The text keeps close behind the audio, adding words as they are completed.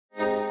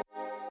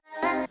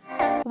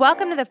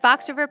Welcome to the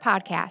Fox River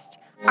Podcast.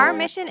 Our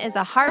mission is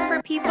a heart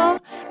for people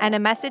and a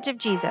message of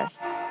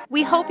Jesus.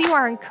 We hope you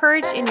are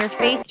encouraged in your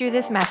faith through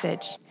this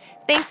message.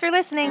 Thanks for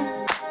listening.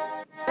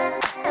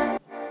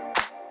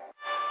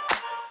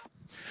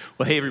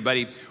 Well, hey,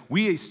 everybody.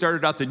 We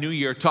started out the new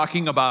year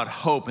talking about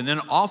hope. And then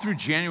all through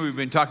January, we've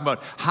been talking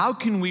about how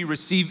can we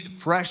receive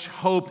fresh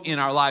hope in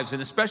our lives,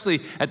 and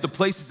especially at the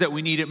places that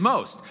we need it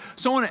most.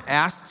 So I want to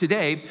ask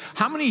today,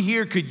 how many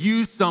here could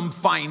use some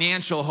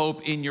financial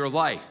hope in your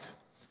life?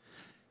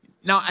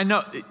 Now, I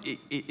know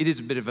it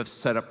is a bit of a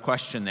setup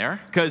question there,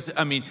 because,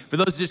 for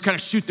those who just kind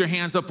of shoot their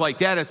hands up like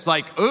that, it's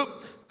like,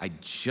 I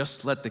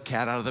just let the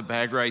cat out of the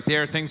bag right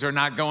there. Things are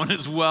not going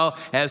as well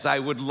as I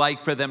would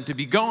like for them to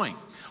be going.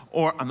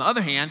 Or on the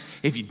other hand,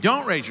 if you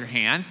don't raise your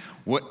hand,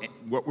 what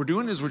we're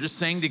doing is we're just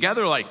saying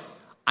together, like,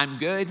 I'm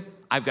good.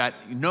 I've got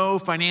no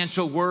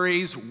financial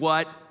worries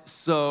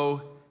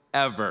whatsoever.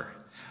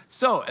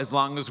 So as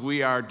long as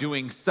we are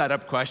doing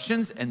setup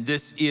questions, and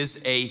this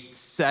is a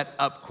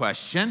setup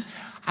question,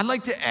 I'd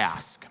like to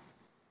ask,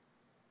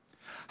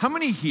 how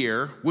many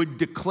here would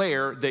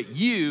declare that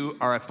you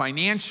are a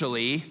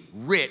financially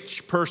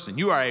rich person?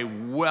 You are a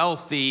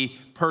wealthy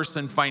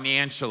person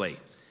financially.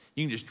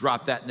 You can just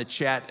drop that in the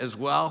chat as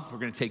well. We're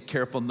going to take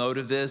careful note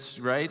of this,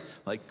 right?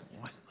 Like,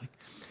 what?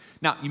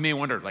 Now, you may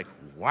wonder,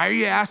 why are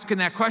you asking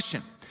that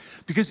question?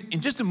 Because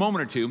in just a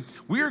moment or two,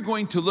 we are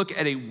going to look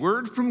at a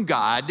word from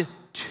God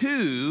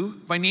to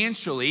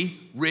financially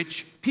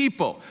rich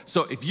people.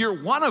 So if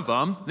you're one of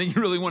them, then you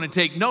really want to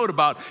take note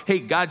about, hey,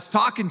 God's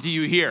talking to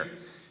you here.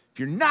 If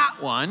you're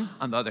not one,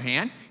 on the other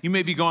hand, you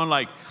may be going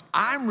like,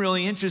 I'm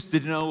really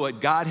interested to know what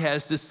God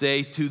has to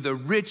say to the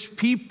rich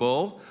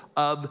people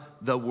of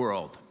the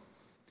world.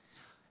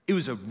 I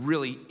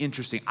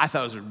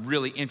thought it was a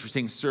really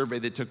interesting survey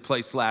that took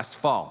place last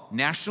fall,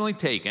 nationally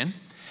taken,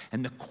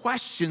 and the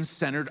question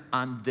centered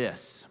on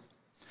this.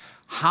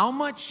 How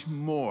much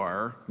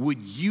more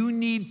would you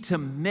need to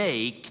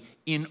make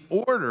in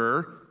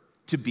order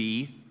to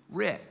be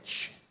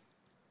rich?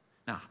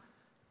 Now,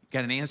 you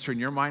got an answer in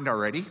your mind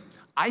already?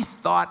 I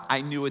thought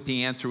I knew what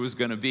the answer was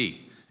going to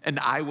be, and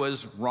I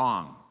was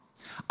wrong.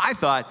 I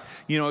thought,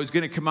 it was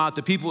going to come out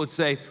that people would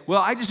say,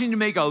 well, I just need to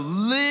make a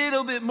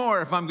little bit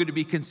more if I'm going to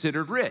be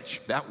considered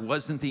rich. That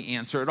wasn't the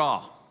answer at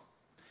all.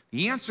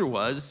 The answer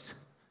was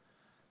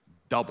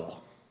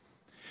double.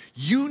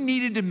 You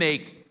needed to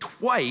make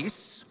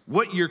twice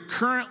what you're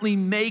currently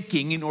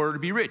making in order to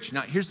be rich.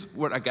 Now, here's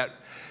what I got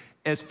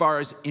as far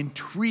as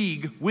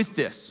intrigue with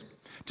this.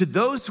 To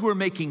those who are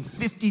making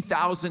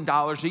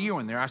 $50,000 a year,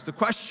 when they're asked the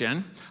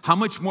question, how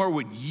much more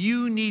would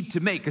you need to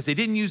make? Because they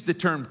didn't use the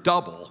term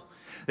double.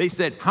 They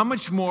said, how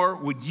much more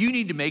would you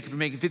need to make if you're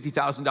making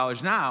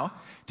 $50,000 now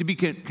to be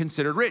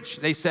considered rich?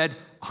 They said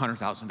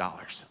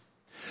 $100,000.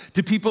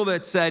 To people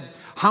that said,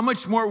 how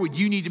much more would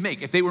you need to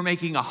make? If they were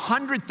making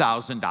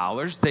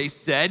 $100,000, they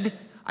said,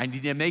 I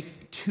need to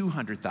make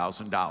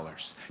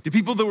 $200,000. To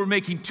people that were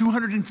making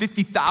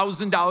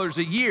 $250,000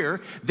 a year,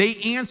 they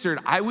answered,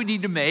 I would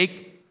need to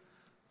make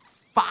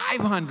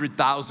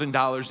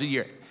 $500,000 a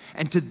year.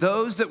 And to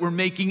those that were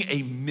making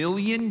 $1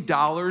 million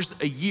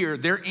a year,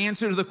 their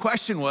answer to the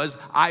question was,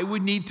 I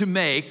would need to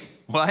make,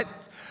 what?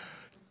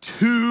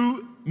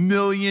 $2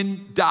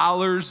 million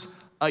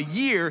a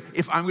year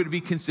if I'm going to be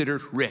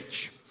considered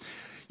rich.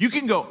 You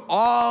can go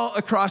all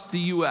across the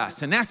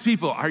U.S. and ask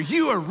people, are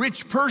you a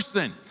rich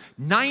person?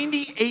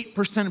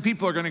 98% of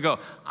people are going to go,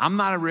 I'm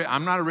not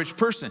a rich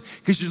person.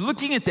 Because you're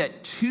looking at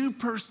that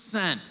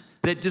 2%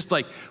 that just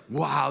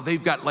wow,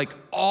 they've got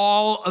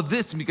all of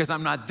this. And because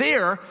I'm not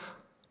there,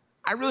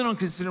 I really don't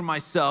consider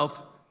myself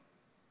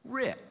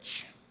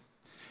rich.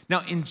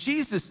 Now, in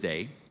Jesus'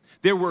 day,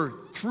 there were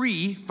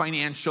three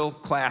financial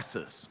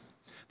classes.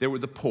 There were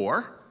the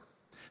poor,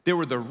 there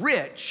were the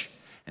rich,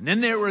 and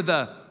then there were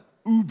the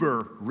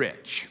uber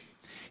rich.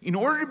 In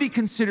order to be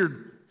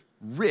considered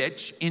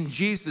rich in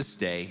Jesus'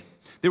 day,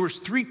 there was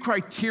three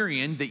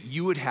criterion that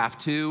you would have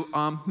to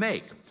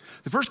make.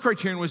 The first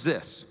criterion was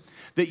this,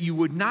 that you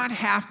would not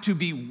have to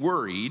be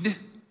worried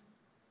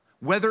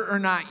whether or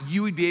not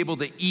you would be able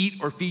to eat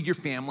or feed your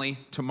family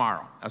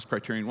tomorrow. That's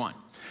criterion one.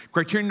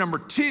 Criterion number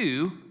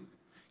two,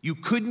 you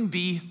couldn't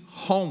be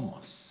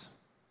homeless.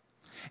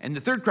 And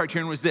the third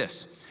criterion was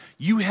this,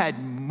 you had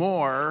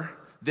more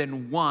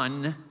than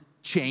one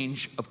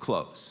change of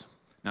clothes.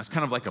 Now, it's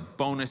kind of like a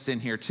bonus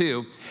in here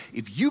too.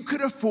 If you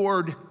could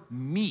afford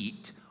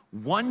meat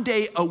one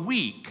day a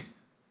week,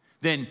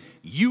 then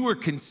you were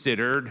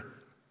considered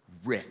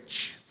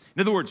rich. In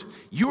other words,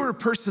 you were a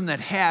person that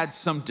had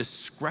some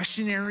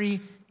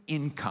discretionary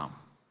income.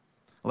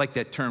 I like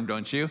that term,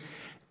 don't you?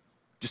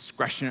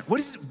 Discretionary.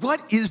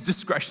 What is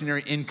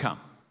discretionary income?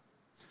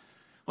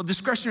 Well,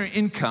 discretionary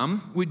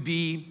income would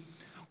be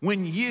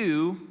when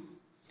you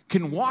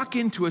can walk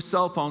into a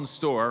cell phone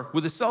store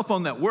with a cell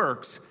phone that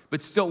works,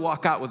 but still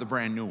walk out with a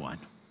brand new one.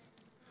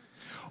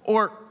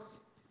 Or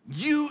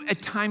you at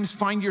times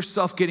find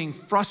yourself getting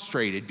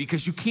frustrated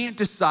because you can't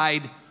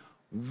decide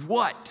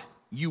what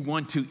you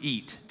want to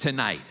eat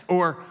tonight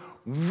or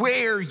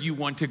where you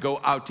want to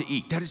go out to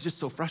eat. That is just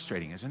so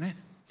frustrating, isn't it?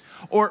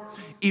 Or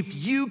if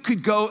you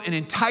could go an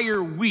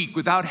entire week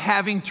without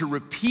having to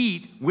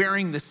repeat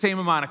wearing the same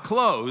amount of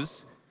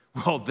clothes,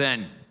 well,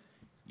 then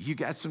you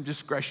got some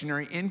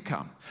discretionary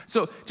income.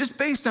 So just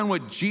based on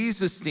what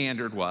Jesus'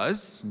 standard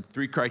was,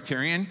 3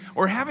 criterion,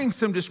 or having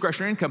some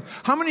discretionary income,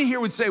 how many here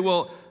would say,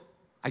 well,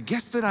 I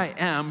guess that I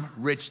am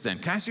rich then?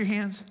 Can I see your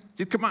hands?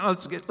 Come on,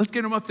 let's get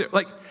them up there.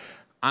 Like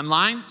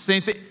online,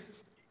 same thing.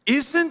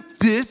 Isn't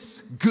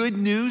this good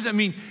news? I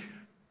mean,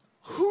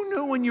 who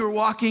knew when you were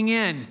walking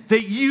in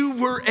that you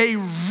were a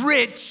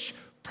rich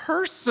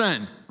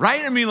person,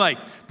 right? I mean, like,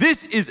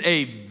 this is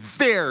a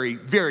very,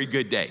 very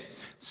good day.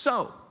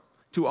 So,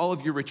 to all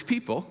of you rich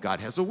people, God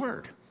has a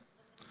word.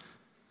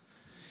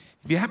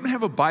 If you happen to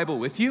have a Bible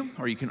with you,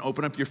 or you can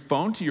open up your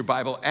phone to your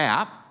Bible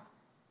app,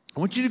 I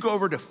want you to go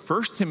over to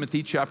 1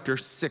 Timothy chapter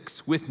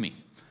 6 with me,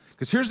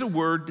 because here's a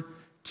word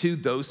to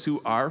those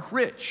who are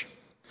rich.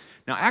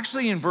 Now,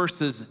 actually in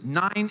verses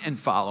 9 and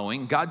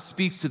following, God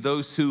speaks to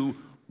those who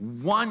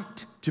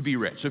want to be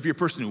rich. So if you're a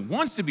person who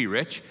wants to be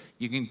rich,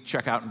 you can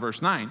check out in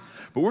verse 9.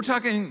 But we're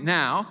talking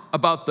now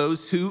about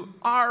those who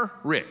are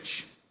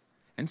rich.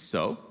 And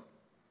so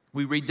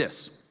we read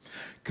this: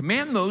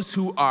 command those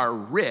who are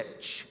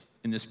rich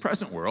in this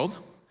present world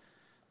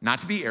not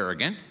to be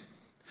arrogant,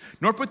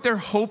 nor put their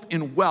hope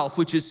in wealth,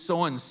 which is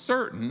so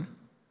uncertain,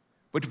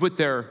 but to put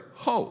their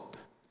hope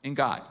in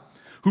God,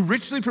 who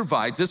richly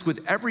provides us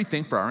with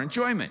everything for our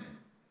enjoyment.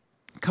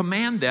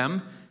 Command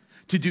them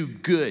to do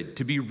good,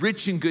 to be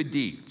rich in good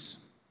deeds,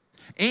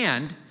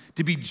 and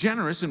to be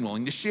generous and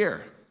willing to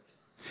share.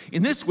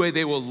 In this way,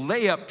 they will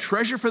lay up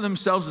treasure for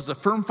themselves as a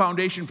firm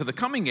foundation for the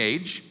coming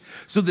age,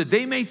 so that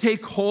they may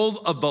take hold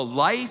of the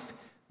life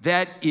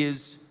that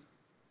is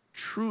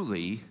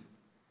truly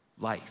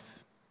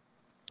life.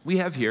 We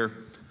have here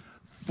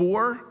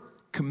 4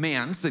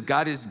 commands that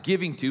God is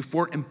giving to,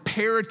 4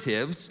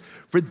 imperatives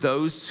for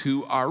those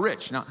who are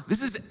rich. Now,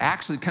 this is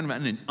actually kind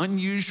of an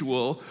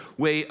unusual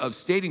way of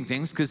stating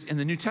things, because in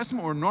the New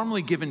Testament, we're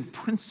normally given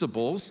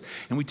principles,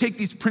 and we take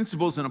these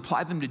principles and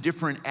apply them to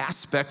different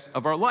aspects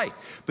of our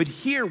life. But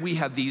here we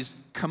have these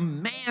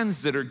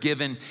commands that are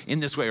given in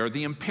this way, or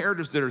the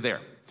imperatives that are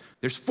there.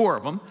 There's 4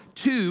 of them.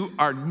 2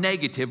 are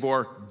negative,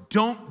 or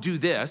don't do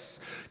this.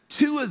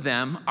 2 of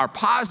them are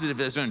positive,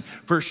 as in,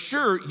 for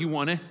sure you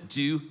want to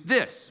do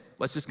this.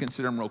 Let's just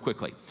consider them real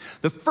quickly.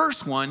 The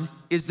first one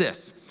is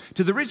this.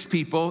 To the rich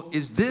people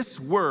is this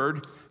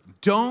word: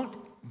 don't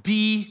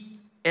be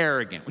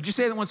arrogant. Would you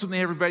say that once with me,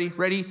 everybody?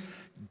 Ready?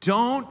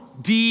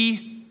 Don't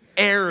be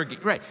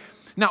arrogant. Right.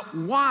 Now,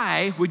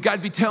 why would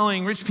God be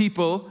telling rich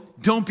people,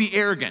 don't be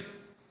arrogant?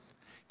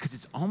 Because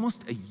it's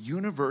almost a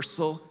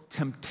universal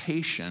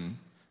temptation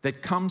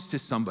that comes to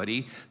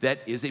somebody that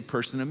is a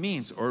person of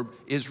means or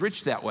is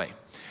rich that way.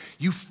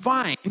 You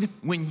find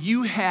when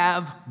you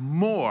have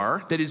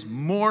more that is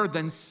more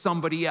than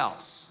somebody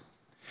else,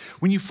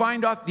 when you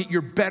find out that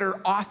you're better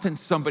off than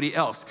somebody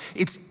else,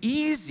 it's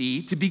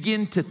easy to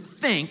begin to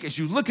think, as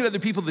you look at other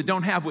people that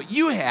don't have what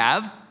you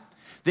have,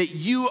 that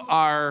you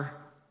are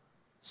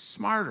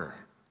smarter,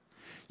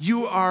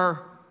 you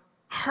are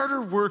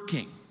harder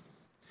working,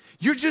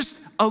 you're just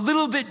a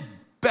little bit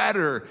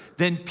better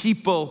than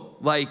people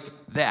like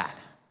that.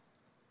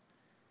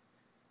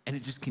 And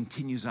it just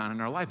continues on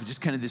in our life. It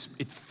just kind of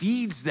it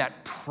feeds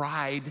that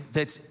pride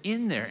that's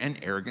in there, and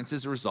arrogance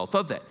is a result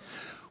of that.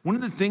 One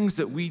of the things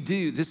that we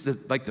do, this is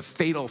like the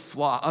fatal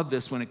flaw of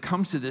this when it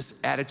comes to this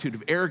attitude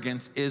of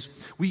arrogance,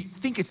 is we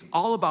think it's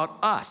all about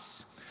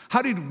us.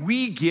 How did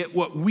we get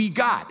what we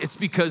got? It's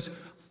because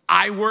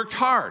I worked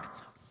hard.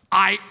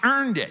 I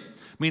earned it.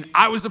 I mean,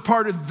 I was a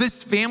part of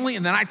this family,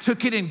 and then I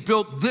took it and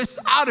built this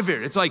out of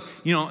it. It's like,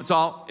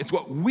 it's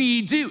what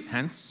we do.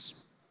 Hence,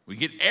 we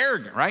get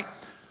arrogant, right?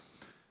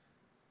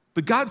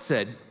 But God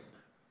said,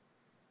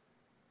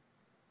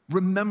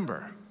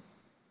 remember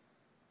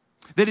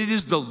that it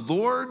is the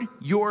Lord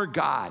your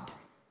God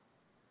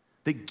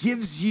that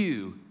gives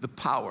you the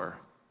power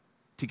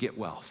to get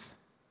wealth.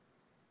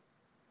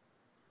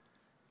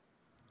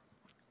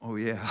 Oh,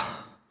 yeah.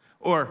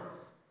 Or,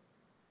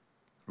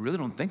 I really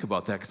don't think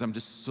about that because I'm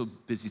just so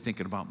busy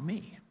thinking about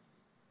me.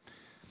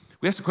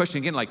 We ask the question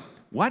again, like,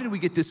 why did we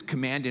get this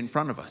command in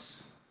front of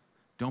us?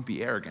 Don't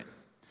be arrogant.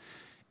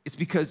 It's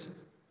because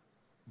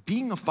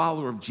being a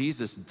follower of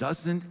Jesus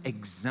doesn't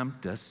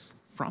exempt us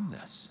from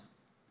this.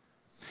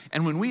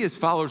 And when we as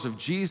followers of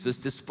Jesus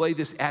display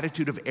this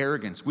attitude of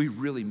arrogance, we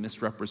really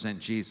misrepresent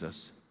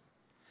Jesus.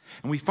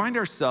 And we find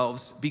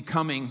ourselves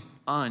becoming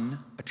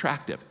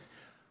unattractive.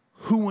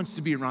 Who wants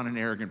to be around an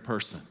arrogant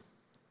person,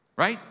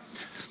 right?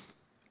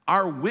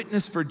 Our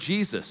witness for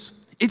Jesus,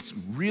 it's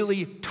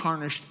really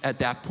tarnished at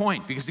that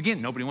point because,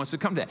 again, nobody wants to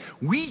come to that.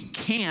 We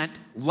can't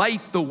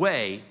light the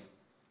way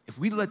if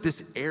we let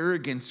this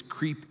arrogance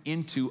creep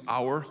into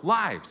our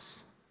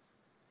lives.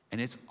 And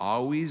it's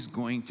always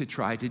going to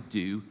try to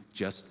do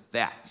just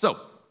that. So,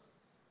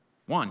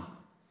 1,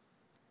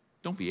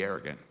 don't be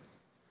arrogant.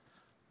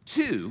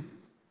 2,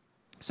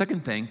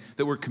 second thing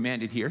that we're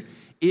commanded here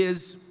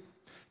is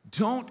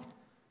don't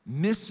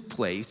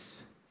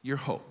misplace your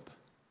hope.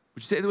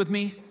 Would you say that with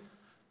me?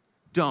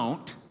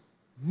 Don't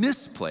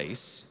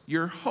misplace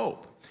your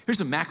hope.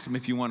 Here's a maxim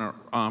if you want to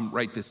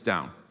write this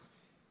down.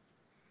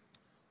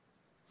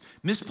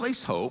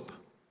 Misplaced hope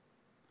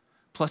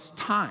plus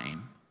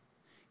time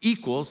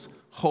equals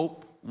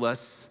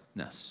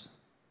hopelessness.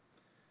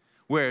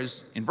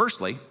 Whereas,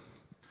 inversely,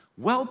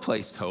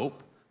 well-placed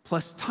hope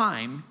plus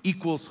time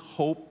equals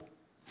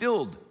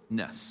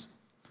hope-filledness.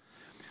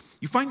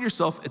 You find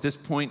yourself at this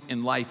point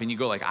in life and you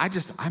go like,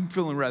 I'm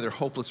feeling rather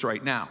hopeless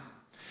right now.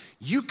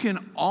 You can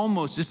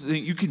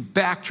you can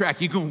backtrack,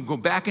 you can go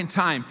back in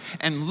time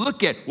and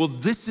look at, well,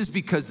 this is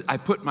because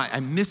I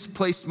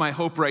misplaced my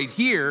hope right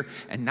here,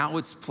 and now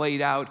it's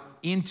played out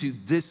into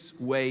this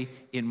way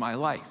in my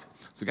life.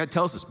 So God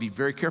tells us, be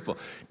very careful.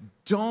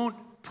 Don't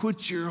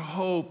put your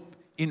hope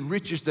in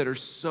riches that are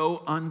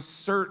so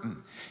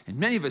uncertain. And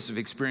many of us have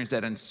experienced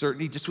that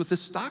uncertainty just with the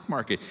stock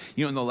market,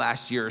 in the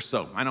last year or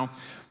so. I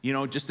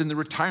know, just in the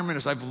retirement,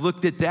 as I've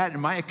looked at that in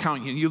my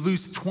account, you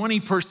lose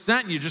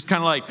 20%, and you're just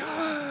kind of like,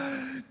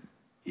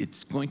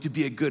 it's going to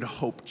be a good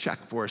hope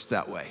check for us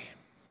that way.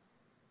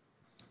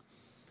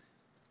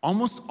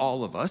 Almost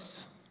all of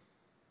us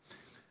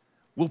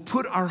will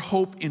put our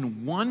hope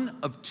in one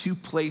of two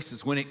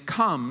places when it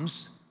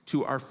comes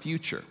to our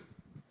future.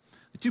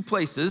 The two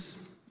places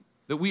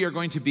that we are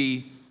going to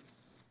be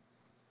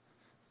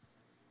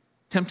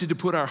tempted to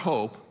put our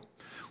hope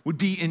would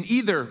be in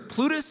either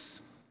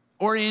Plutus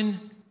or in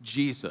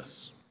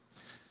Jesus.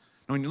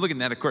 Now, when you look at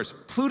that, of course,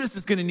 Plutus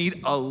is going to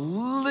need a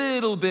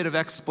little bit of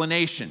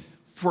explanation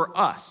for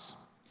us.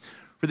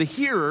 For the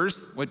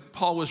hearers, what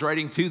Paul was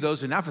writing to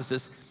those in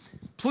Ephesus,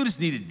 Plutus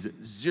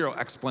needed zero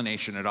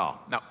explanation at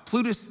all. Now,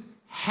 Plutus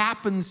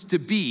happens to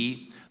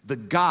be the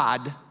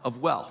god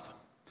of wealth.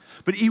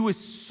 But he was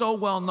so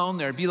well known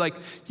there. It'd be like,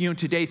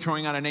 today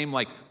throwing out a name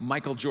like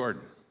Michael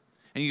Jordan.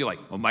 And you're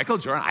like, well, Michael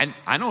Jordan,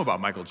 I know about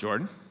Michael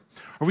Jordan.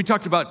 Or we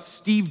talked about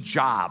Steve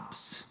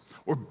Jobs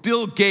or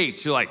Bill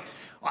Gates. You're like,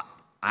 well,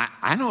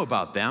 I know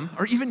about them.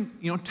 Or even,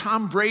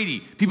 Tom Brady.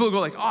 People go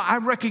like, oh, I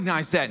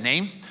recognize that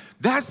name.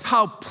 That's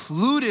how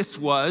Plutus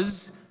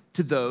was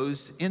to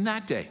those in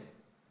that day.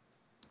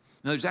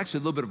 Now, there's actually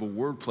a little bit of a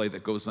wordplay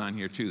that goes on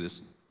here, too. This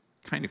is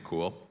kind of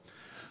cool.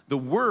 The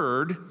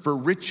word for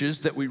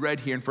riches that we read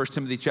here in 1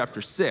 Timothy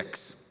chapter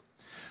 6,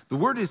 the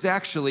word is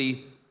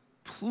actually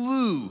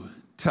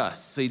Plutus.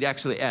 So you'd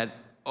actually add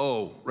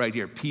O right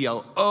here,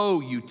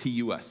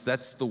 P-L-O-U-T-U-S.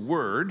 That's the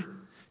word.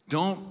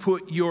 Don't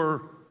put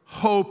your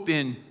hope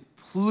in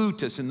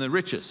Plutus, in the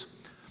riches.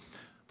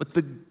 But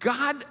the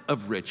God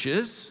of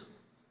riches,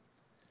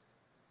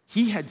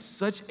 he had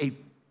such a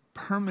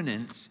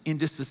permanence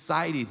into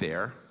society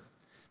there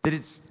that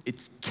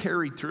it's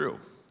carried through.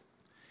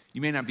 You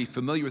may not be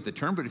familiar with the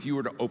term, but if you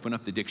were to open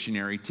up the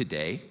dictionary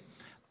today,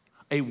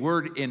 a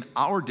word in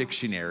our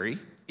dictionary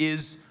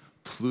is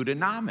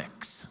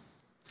plutonomics.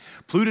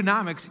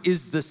 Plutonomics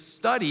is the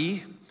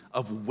study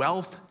of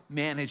wealth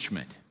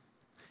management.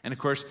 And of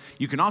course,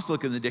 you can also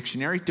look in the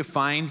dictionary to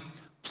find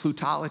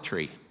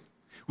plutolatry,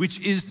 which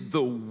is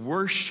the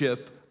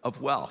worship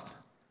of wealth.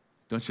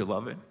 Don't you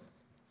love it?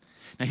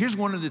 Now, here's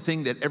one of the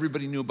things that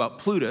everybody knew about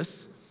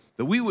Plutus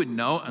that we wouldn't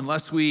know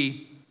unless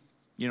we,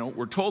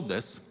 were told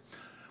this.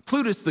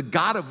 Plutus, the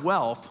god of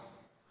wealth,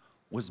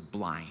 was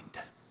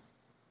blind.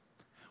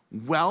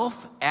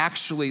 Wealth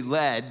actually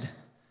led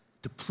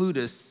to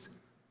Plutus'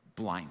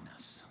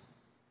 blindness.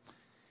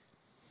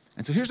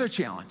 And so here's our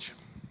challenge.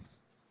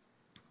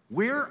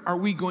 Where are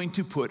we going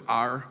to put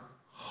our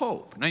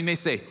hope? Now you may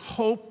say,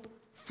 hope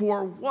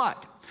for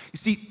what? You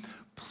see,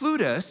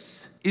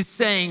 Plutus is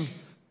saying,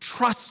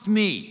 trust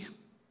me,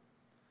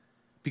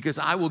 because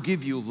I will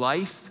give you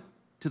life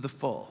to the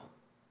full.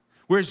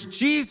 Whereas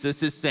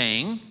Jesus is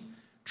saying,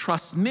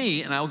 trust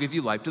me, and I will give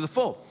you life to the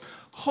full.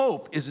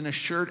 Hope is an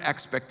assured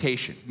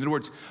expectation. In other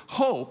words,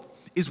 hope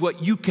is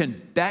what you can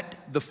bet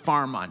the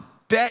farm on.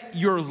 Bet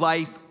your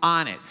life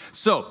on it.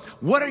 So,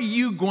 what are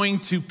you going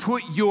to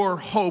put your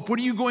hope, what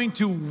are you going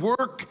to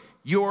work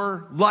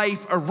your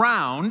life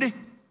around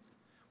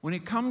when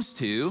it comes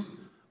to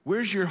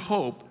where's your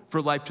hope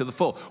for life to the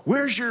full?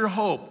 Where's your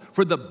hope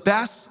for the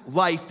best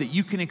life that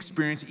you can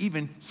experience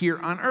even here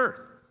on earth?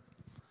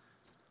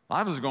 A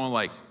lot of us are going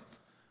like,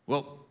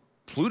 well,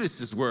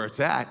 Plutus is where it's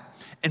at.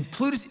 And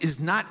Plutus is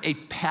not a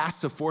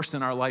passive force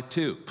in our life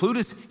too.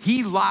 Plutus,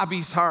 he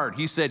lobbies hard.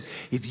 He said,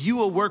 if you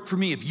will work for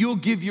me, if you'll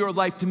give your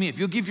life to me, if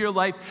you'll give your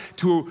life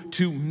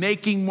to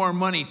making more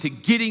money, to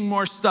getting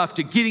more stuff,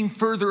 to getting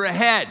further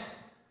ahead,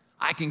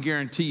 I can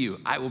guarantee you,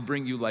 I will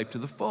bring you life to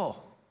the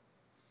full.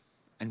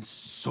 And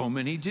so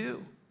many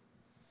do.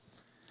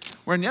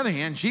 Where on the other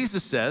hand,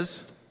 Jesus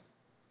says,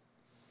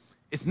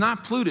 it's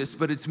not Plutus,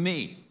 but it's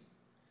me.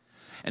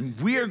 And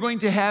we are going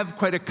to have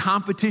quite a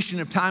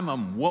competition of time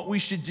on what we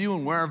should do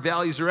and where our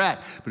values are at.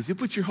 But if you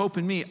put your hope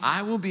in me,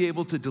 I will be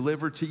able to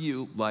deliver to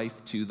you life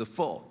to the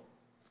full.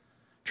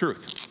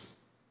 Truth.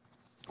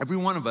 Every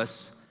one of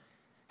us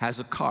has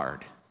a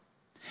card.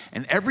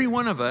 And every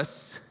one of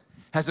us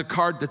has a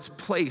card that's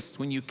placed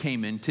when you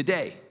came in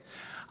today.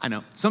 I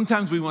know,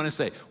 sometimes we want to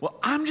say, well,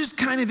 I'm just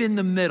kind of in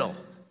the middle.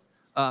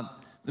 The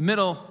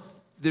middle,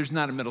 there's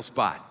not a middle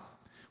spot.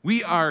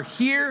 We are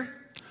here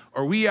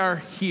or we are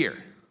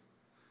here,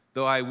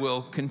 though I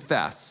will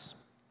confess.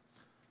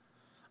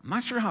 I'm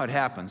not sure how it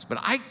happens, but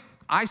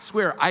I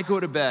swear I go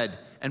to bed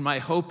and my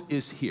hope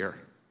is here.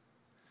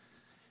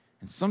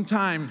 And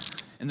sometime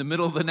in the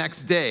middle of the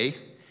next day,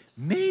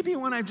 maybe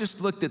when I've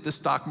just looked at the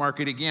stock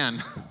market again,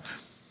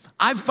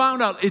 I've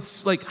found out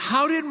it's like,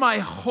 how did my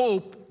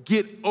hope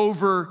get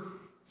over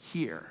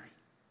here?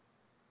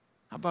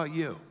 How about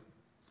you?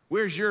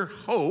 Where's your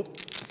hope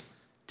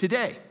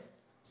today?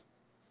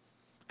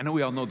 I know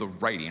we all know the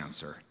right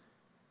answer,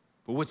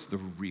 but what's the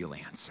real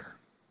answer?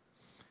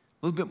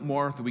 A little bit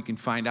more that we can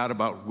find out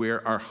about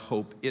where our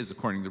hope is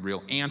according to the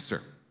real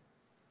answer.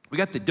 We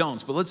got the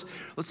don'ts, but let's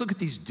look at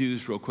these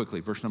do's real quickly.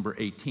 Verse number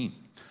 18.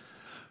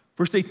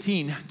 Verse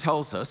 18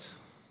 tells us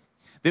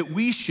that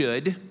we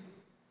should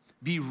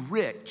be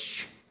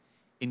rich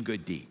in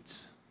good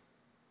deeds.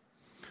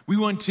 We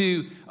want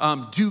to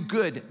do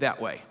good that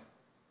way.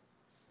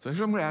 So here's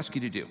what I'm going to ask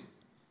you to do.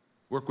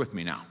 Work with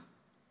me now.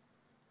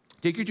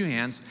 Take your two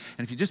hands,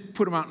 and if you just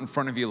put them out in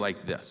front of you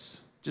like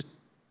this, just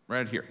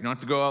right here. You don't have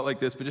to go out like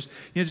this, but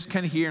just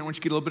kind of here. I want you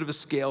to get a little bit of a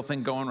scale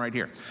thing going right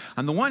here.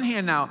 On the one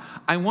hand now,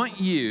 I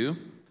want you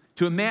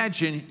to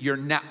imagine your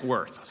net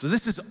worth. So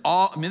this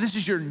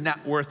is your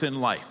net worth in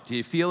life. Do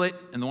you feel it?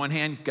 On the one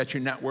hand, you got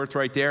your net worth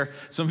right there.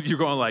 Some of you are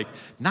going like,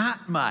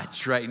 not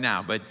much right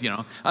now, but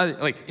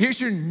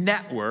here's your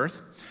net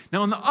worth.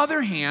 Now on the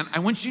other hand, I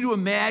want you to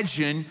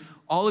imagine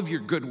all of your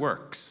good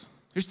works.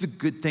 Here's the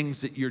good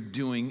things that you're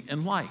doing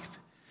in life.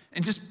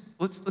 And just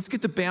let's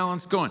get the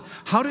balance going.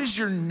 How does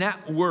your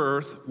net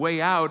worth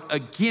weigh out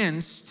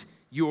against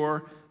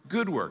your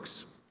good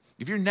works?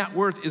 If your net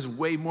worth is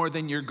way more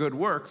than your good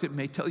works, it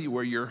may tell you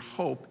where your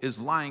hope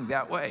is lying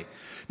that way.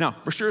 Now,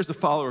 for sure, as a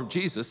follower of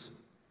Jesus,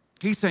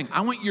 he's saying,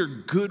 I want your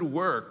good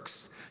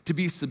works to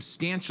be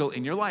substantial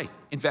in your life.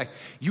 In fact,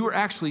 you are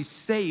actually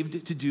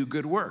saved to do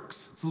good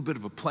works. It's a little bit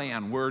of a play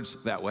on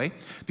words that way,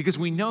 because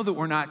we know that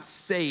we're not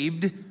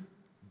saved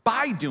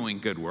by doing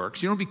good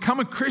works. You don't become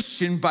a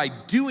Christian by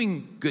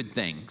doing good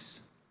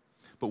things.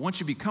 But once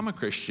you become a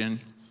Christian,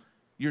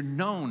 you're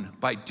known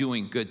by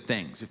doing good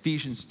things.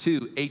 Ephesians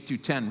 2, 8 through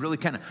 10 really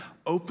kind of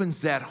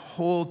opens that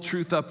whole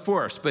truth up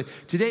for us. But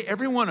today,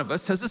 every one of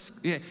us has this,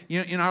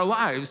 in our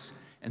lives,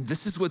 and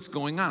this is what's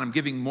going on. I'm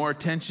giving more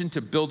attention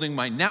to building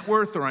my net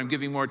worth, or I'm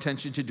giving more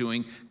attention to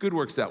doing good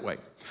works that way.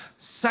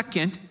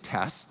 Second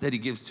test that he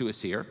gives to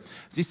us here,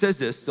 is he says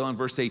this, still in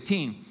verse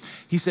 18.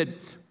 He said,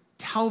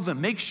 tell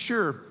them, make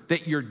sure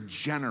that you're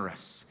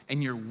generous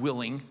and you're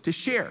willing to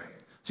share.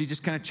 So you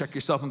just kind of check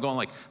yourself and going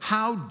like,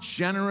 how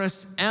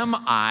generous am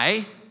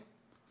I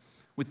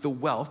with the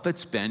wealth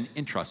that's been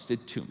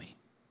entrusted to me?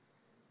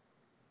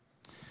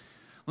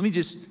 Let me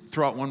just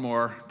throw out one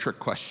more trick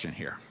question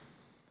here.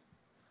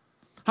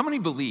 How many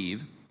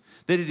believe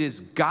that it is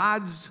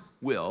God's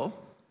will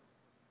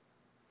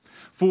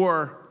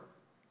for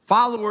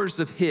followers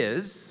of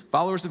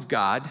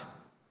God,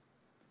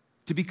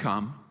 to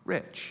become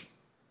rich?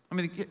 I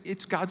mean,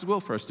 it's God's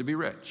will for us to be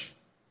rich.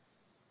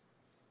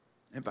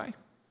 Anybody?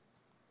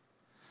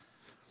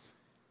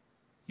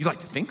 You'd like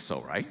to think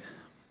so, right?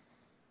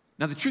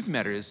 Now, the truth of the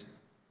matter is,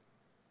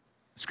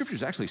 Scripture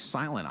is actually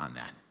silent on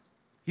that.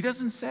 He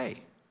doesn't say.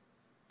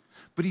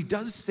 But he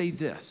does say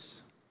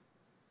this.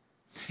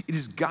 It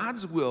is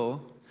God's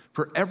will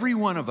for every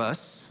one of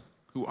us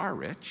who are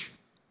rich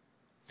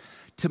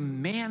to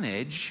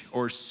manage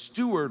or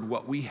steward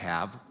what we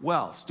have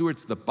well.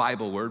 Steward's the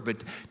Bible word, but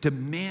to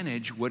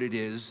manage what it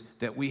is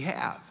that we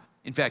have.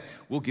 In fact,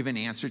 we'll give an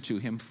answer to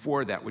him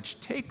for that,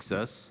 which takes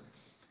us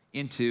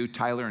into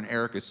Tyler and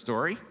Erica's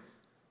story.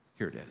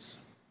 Here it is.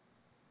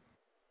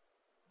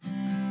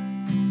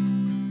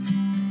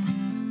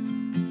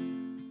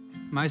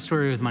 My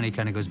story with money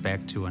kind of goes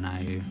back to when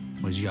I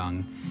was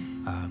young.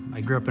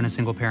 I grew up in a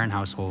single-parent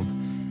household,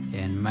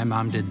 and my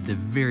mom did the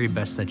very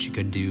best that she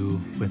could do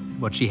with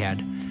what she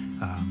had.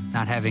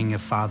 Not having a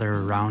father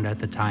around at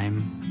the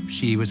time,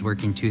 she was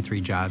working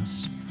 2-3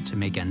 jobs to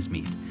make ends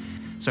meet.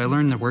 So I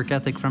learned the work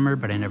ethic from her,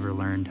 but I never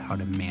learned how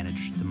to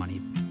manage the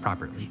money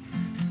properly.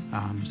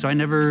 So I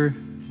never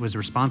was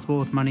responsible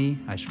with money.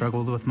 I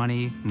struggled with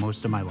money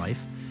most of my life.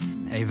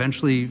 I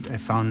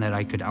found that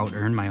I could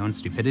out-earn my own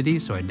stupidity,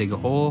 so I'd dig a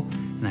hole,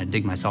 and I'd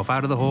dig myself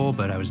out of the hole,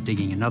 but I was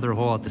digging another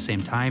hole at the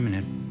same time,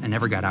 and I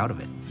never got out of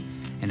it.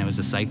 And it was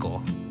a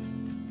cycle.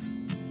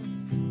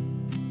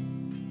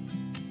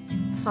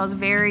 So I was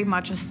very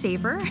much a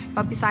saver,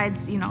 but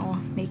besides,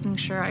 making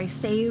sure I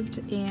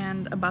saved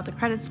and about the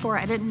credit score,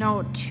 I didn't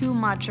know too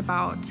much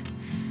about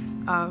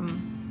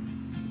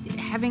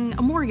having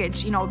a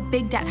mortgage,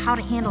 big debt, how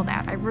to handle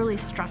that. I really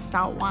stressed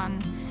out when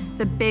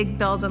the big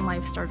bills in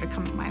life started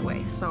coming my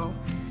way. So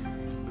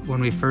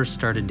when we first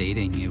started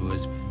dating, it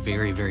was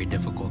very, very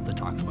difficult to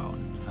talk about.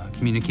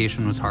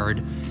 Communication was hard.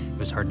 It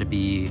was hard to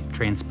be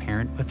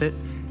transparent with it.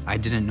 I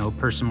didn't know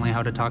personally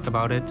how to talk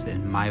about it,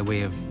 and my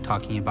way of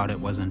talking about it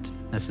wasn't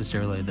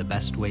necessarily the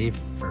best way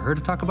for her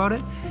to talk about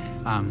it.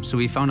 So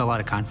we found a lot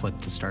of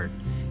conflict to start.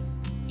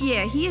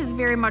 Yeah, he is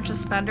very much a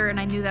spender, and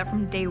I knew that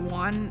from day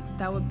one.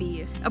 That would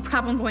be a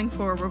problem going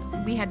forward.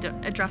 We had to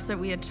address it,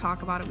 we had to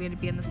talk about it, we had to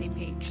be on the same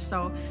page.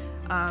 So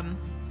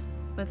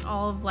with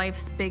all of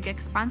life's big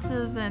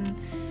expenses, and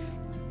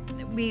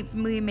we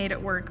made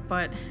it work,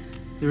 but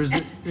there was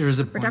a we're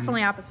point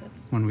definitely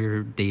opposites. when we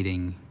were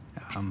dating.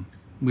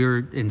 We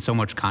were in so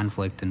much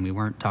conflict, and we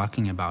weren't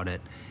talking about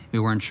it. We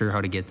weren't sure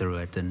how to get through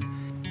it. And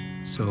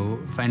so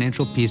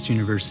Financial Peace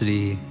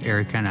University,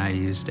 Erica and I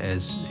used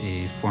as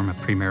a form of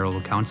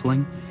premarital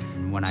counseling.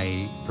 And when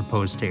I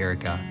proposed to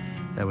Erica,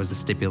 that was a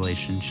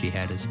stipulation she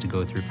had, is to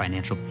go through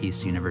Financial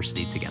Peace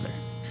University together.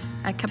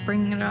 I kept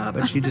bringing it up.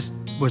 But she just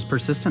was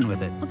persistent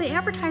with it. Well, they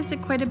advertised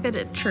it quite a bit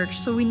at church,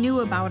 so we knew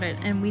about it,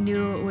 and we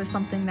knew it was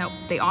something that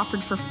they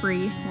offered for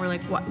free. We're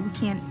like, what? We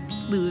can't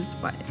lose,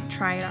 but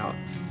try it out.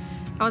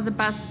 That was the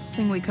best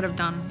thing we could have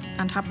done,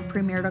 on top of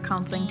premarital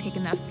counseling,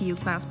 taking the FPU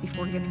class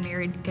before getting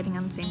married, getting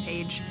on the same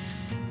page.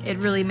 It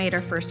really made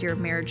our first year of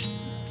marriage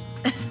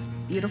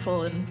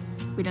beautiful, and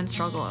we didn't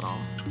struggle at all.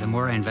 The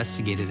more I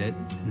investigated it,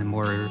 and the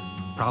more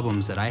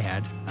problems that I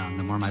had,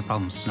 the more my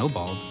problems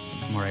snowballed,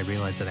 the more I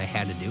realized that I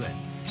had to do it.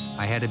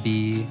 I had to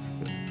be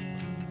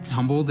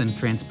humbled and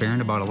transparent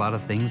about a lot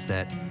of things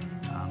that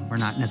were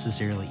not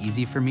necessarily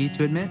easy for me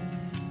to admit.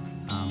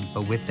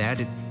 But with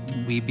that,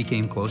 we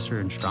became closer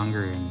and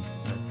stronger, and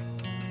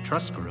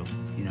trust grew,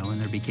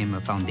 and there became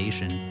a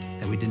foundation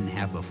that we didn't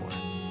have before.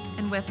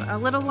 And with a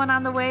little one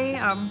on the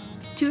way,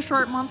 2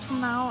 short months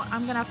from now,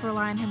 I'm gonna have to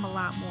rely on him a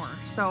lot more.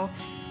 So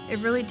it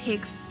really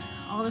takes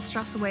all the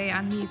stress away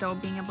on me, though,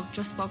 being able to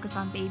just focus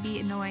on baby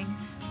and knowing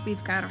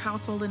we've got our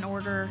household in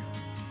order.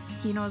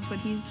 He knows what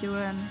he's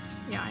doing.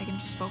 Yeah, I can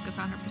just focus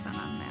 100%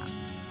 on that.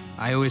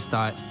 I always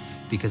thought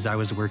because I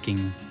was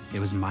working, it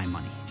was my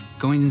money.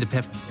 Going into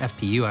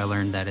FPU, I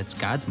learned that it's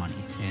God's money,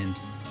 and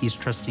he's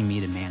trusting me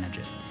to manage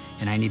it,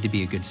 and I need to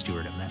be a good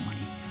steward of that money.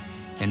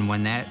 And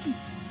when that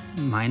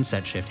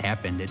mindset shift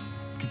happened, it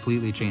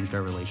completely changed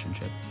our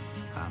relationship.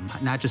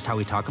 Not just how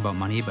we talk about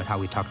money, but how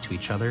we talk to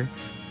each other,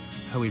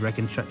 how we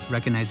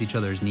recognize each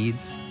other's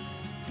needs.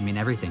 I mean,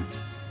 everything.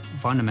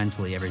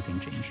 Fundamentally, everything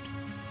changed.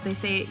 They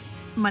say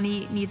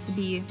money needs to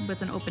be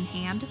with an open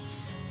hand,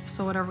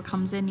 so whatever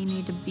comes in, you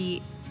need to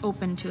be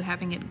open to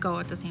having it go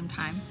at the same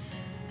time.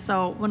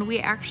 So when we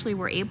actually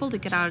were able to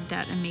get out of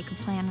debt and make a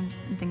plan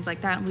and things like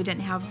that, and we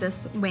didn't have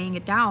this weighing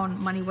it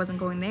down, money wasn't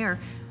going there,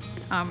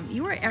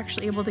 you were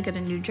actually able to get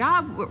a new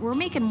job. We're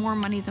making more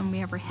money than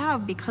we ever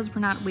have because we're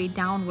not weighed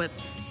down with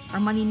our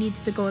money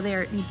needs to go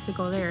there, it needs to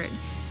go there.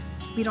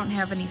 We don't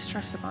have any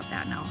stress about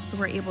that now, so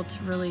we're able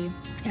to really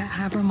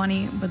have our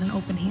money with an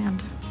open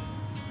hand.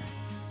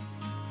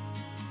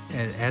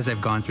 As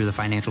I've gone through the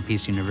Financial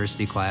Peace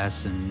University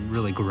class and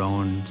really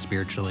grown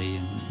spiritually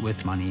and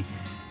with money,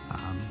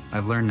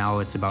 I've learned now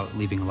it's about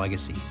leaving a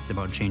legacy. It's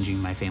about changing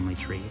my family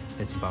tree.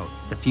 It's about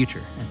the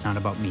future. It's not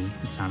about me.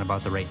 It's not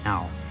about the right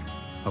now.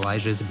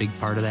 Elijah is a big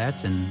part of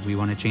that, and we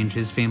want to change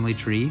his family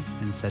tree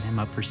and set him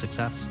up for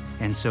success.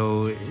 And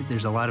so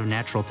there's a lot of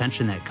natural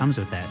tension that comes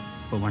with that.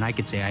 But when I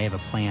could say I have a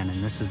plan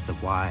and this is the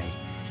why,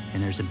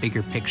 and there's a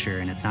bigger picture,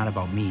 and it's not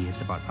about me, it's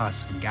about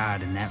us and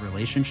God and that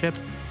relationship,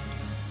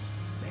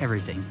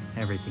 everything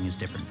is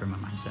different from my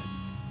mindset.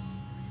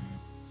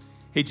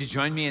 Hey, did you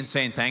join me in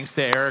saying thanks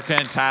to Erica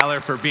and Tyler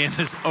for being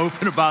as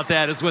open about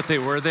that as what they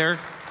were there?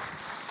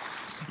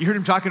 You heard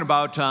him talking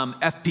about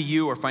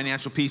FPU, or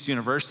Financial Peace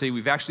University.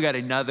 We've actually got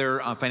another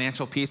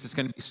Financial Peace that's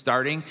going to be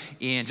starting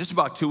in just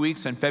about 2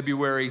 weeks on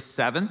February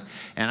 7th.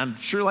 And I'd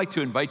sure like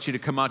to invite you to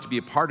come out to be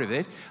a part of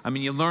it. I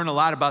mean, you learn a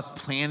lot about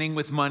planning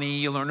with money.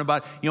 You learn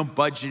about,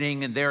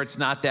 budgeting. And there it's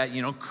not that,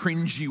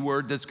 cringy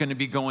word that's going to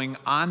be going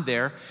on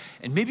there.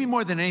 And maybe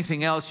more than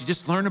anything else, you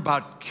just learn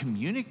about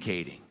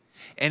communicating.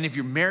 And if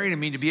you're married,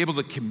 to be able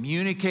to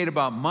communicate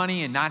about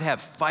money and not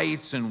have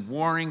fights and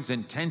warnings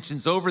and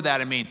tensions over that,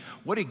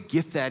 what a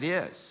gift that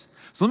is.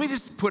 So let me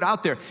just put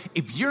out there,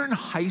 if you're in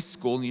high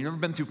school and you've never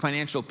been through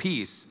Financial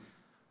Peace,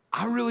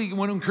 I really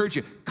want to encourage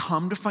you,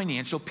 come to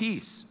Financial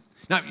Peace.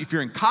 Now, if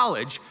you're in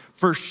college,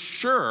 for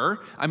sure,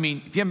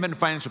 if you haven't been to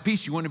Financial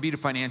Peace, you want to be to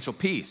Financial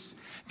Peace.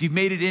 If you've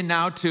made it in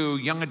now to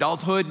young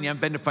adulthood and you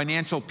haven't been to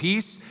Financial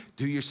Peace,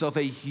 do yourself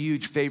a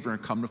huge favor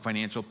and come to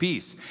Financial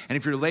Peace. And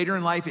if you're later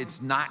in life,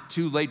 it's not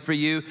too late for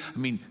you.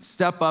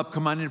 Step up,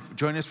 come on and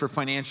join us for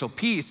Financial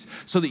Peace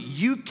so that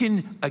you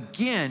can,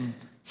 again,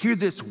 hear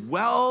this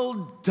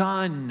well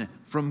done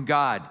from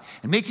God.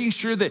 And making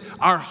sure that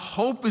our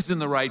hope is in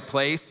the right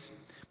place,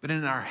 but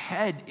in our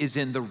head is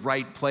in the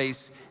right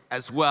place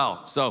as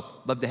well. So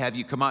love to have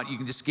you come out. You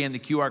can just scan the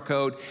QR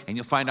code and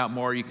you'll find out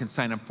more. You can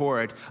sign up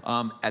for it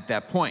at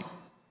that point.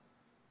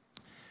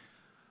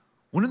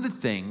 One of the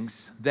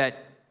things that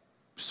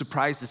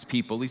surprises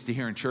people, at least to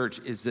hear in church,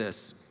 is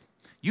this.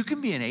 You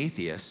can be an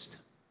atheist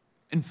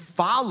and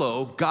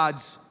follow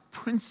God's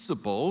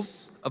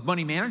principles of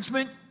money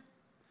management,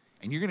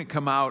 and you're going to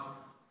come out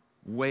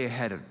way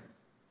ahead of them.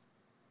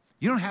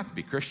 You don't have to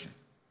be Christian.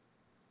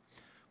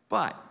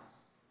 But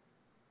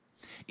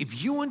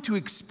if you want to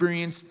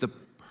experience the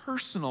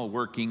personal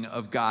working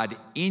of God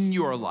in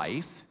your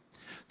life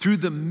through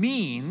the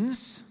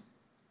means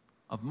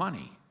of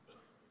money.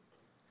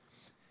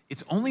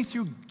 It's only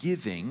through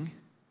giving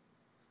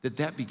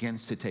that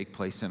begins to take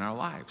place in our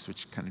lives,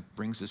 which kind of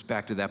brings us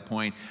back to that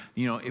point.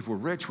 If we're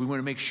rich, we want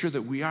to make sure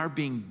that we are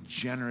being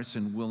generous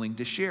and willing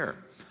to share.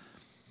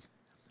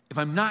 If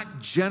I'm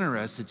not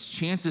generous, it's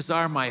chances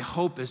are my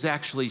hope is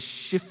actually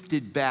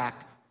shifted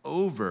back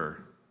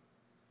over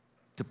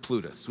to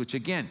Plutus, which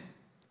again,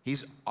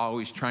 he's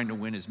always trying to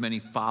win as many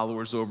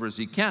followers over as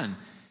he can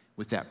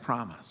with that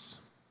promise.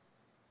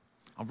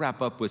 I'll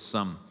wrap up with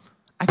some,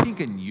 I think,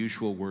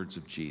 unusual words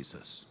of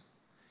Jesus.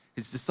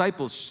 His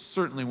disciples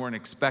certainly weren't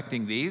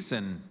expecting these,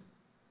 and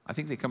I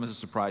think they come as a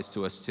surprise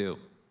to us too.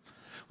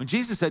 When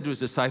Jesus said to his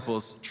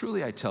disciples,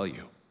 "Truly I tell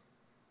you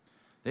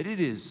that it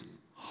is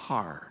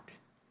hard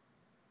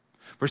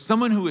for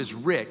someone who is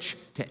rich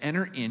to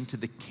enter into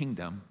the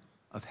kingdom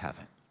of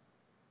heaven."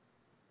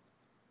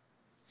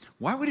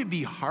 Why would it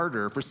be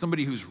harder for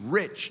somebody who's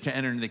rich to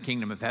enter into the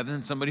kingdom of heaven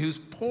than somebody who's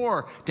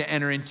poor to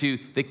enter into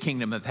the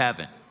kingdom of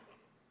heaven?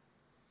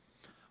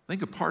 I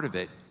think a part of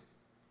it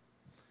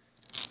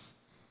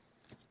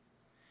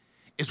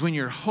is when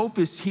your hope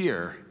is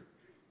here,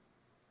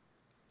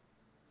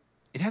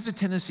 it has a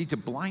tendency to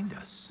blind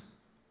us.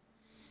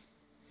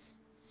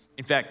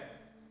 In fact,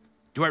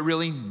 do I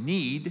really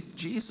need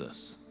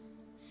Jesus?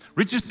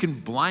 Riches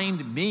can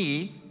blind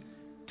me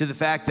to the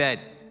fact that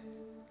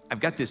I've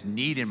got this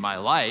need in my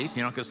life,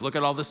 because look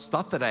at all this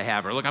stuff that I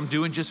have, or look, I'm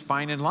doing just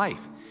fine in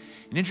life.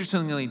 And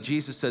interestingly,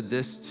 Jesus said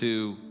this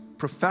to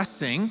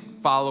professing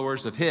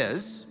followers of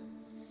his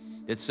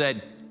that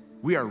said,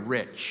 we are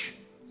rich,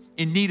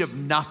 in need of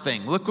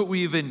nothing. Look what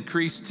we've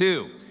increased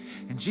to.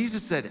 And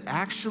Jesus said,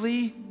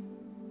 actually,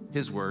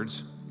 his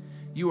words,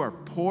 you are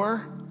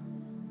poor,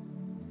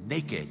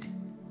 naked,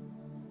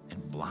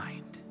 and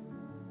blind.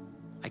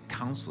 I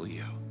counsel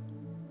you.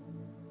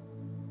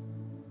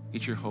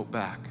 Get your hope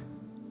back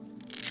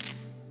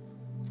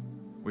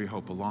where your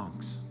hope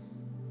belongs.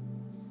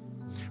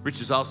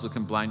 Riches also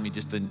can blind me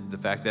just the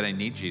fact that I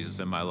need Jesus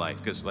in my life,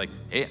 because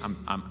hey,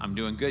 I'm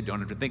doing good. Don't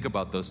have to think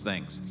about those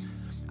things.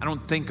 I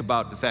don't think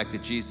about the fact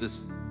that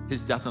Jesus,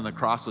 his death on the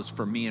cross was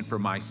for me and for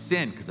my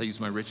sin, because I use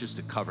my riches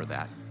to cover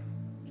that.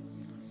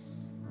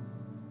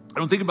 I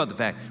don't think about the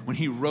fact when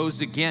he rose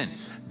again.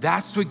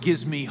 That's what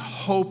gives me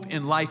hope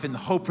in life and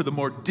hope for the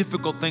more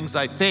difficult things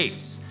I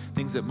face,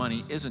 things that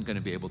money isn't going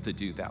to be able to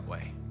do that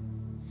way.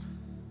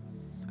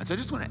 And so I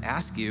just want to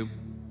ask you,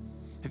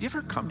 have you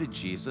ever come to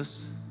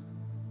Jesus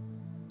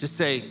to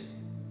say,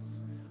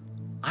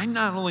 I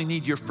not only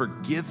need your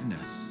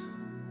forgiveness,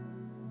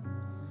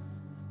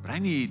 but I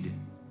need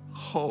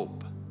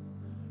hope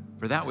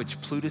for that which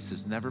Plutus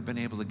has never been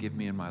able to give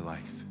me in my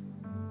life?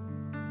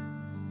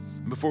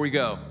 And before we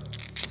go,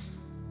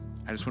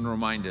 I just want to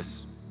remind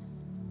us,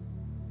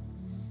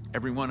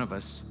 every one of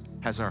us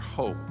has our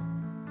hope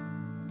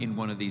in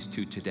one of these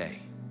two today.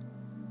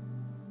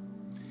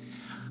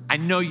 I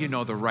know you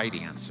know the right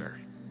answer,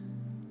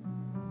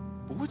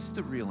 but what's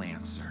the real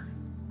answer?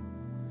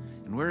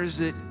 And where is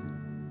it,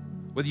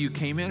 whether you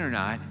came in or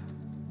not,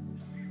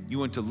 you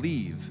want to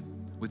leave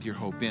with your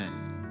hope in?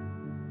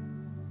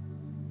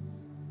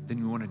 Then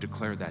you want to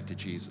declare that to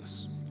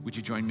Jesus. Would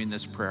you join me in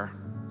this prayer?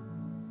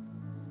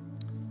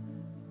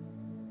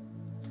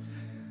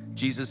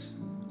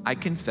 Jesus, I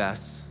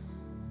confess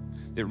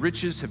that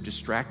riches have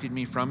distracted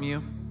me from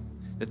you,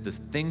 that the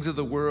things of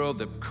the world,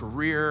 the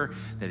career,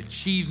 that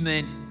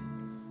achievement,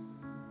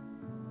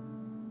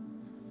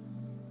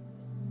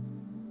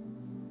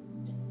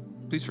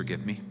 please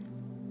forgive me.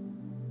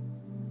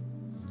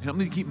 Help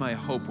me to keep my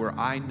hope where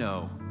I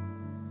know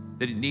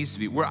that it needs to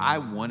be, where I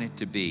want it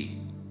to be,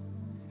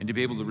 and to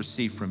be able to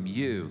receive from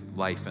you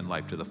life and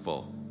life to the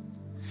full.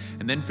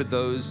 And then for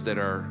those that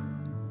are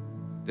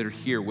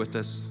here with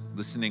us,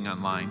 listening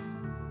online,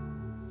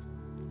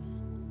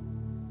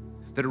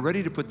 that are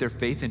ready to put their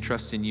faith and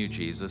trust in you,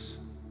 Jesus,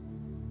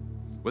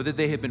 whether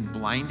they have been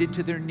blinded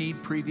to their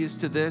need previous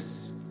to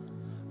this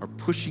or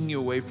pushing you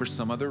away for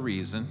some other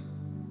reason,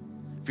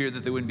 fear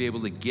that they wouldn't be able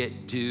to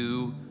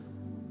do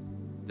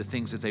the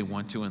things that they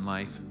want to in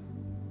life,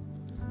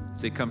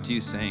 as they come to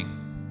you saying,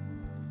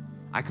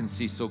 I can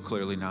see so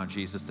clearly now,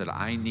 Jesus, that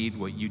I need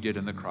what you did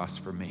on the cross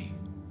for me.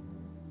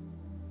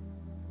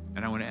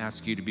 And I want to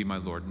ask you to be my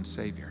Lord and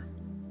Savior.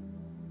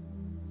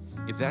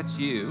 If that's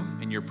you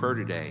and your prayer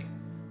today,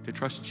 to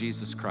trust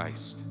Jesus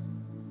Christ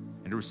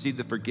and to receive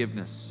the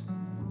forgiveness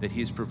that he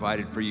has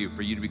provided for you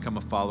to become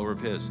a follower of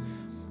his,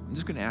 I'm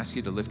just going to ask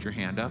you to lift your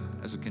hand up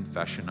as a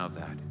confession of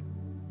that.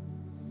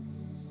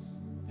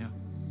 Yeah.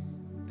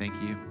 Thank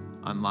you.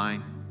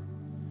 Online,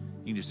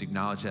 you can just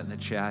acknowledge that in the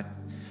chat.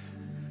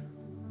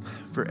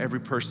 For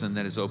every person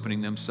that is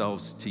opening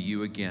themselves to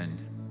you again,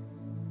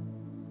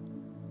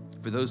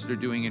 for those that are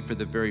doing it for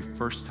the very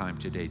first time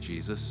today,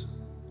 Jesus,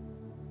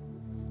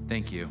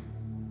 thank you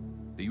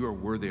that you are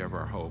worthy of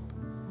our hope,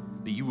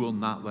 that you will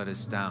not let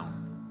us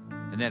down,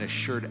 and that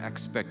assured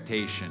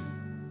expectation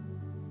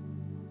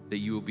that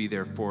you will be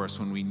there for us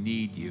when we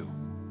need you.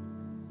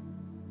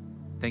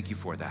 Thank you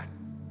for that.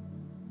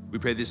 We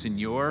pray this in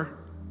your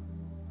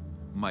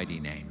mighty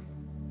name.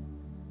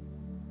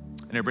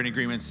 And everybody in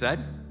agreement said,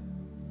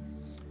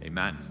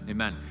 amen,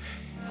 amen.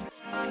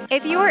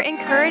 If you were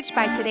encouraged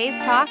by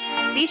today's talk,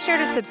 be sure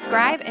to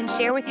subscribe and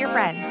share with your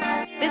friends.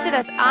 Visit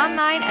us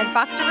online at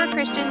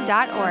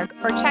foxriverchristian.org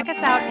or check us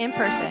out in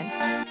person.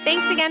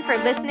 Thanks again for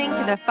listening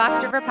to the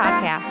Fox River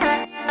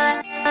Podcast.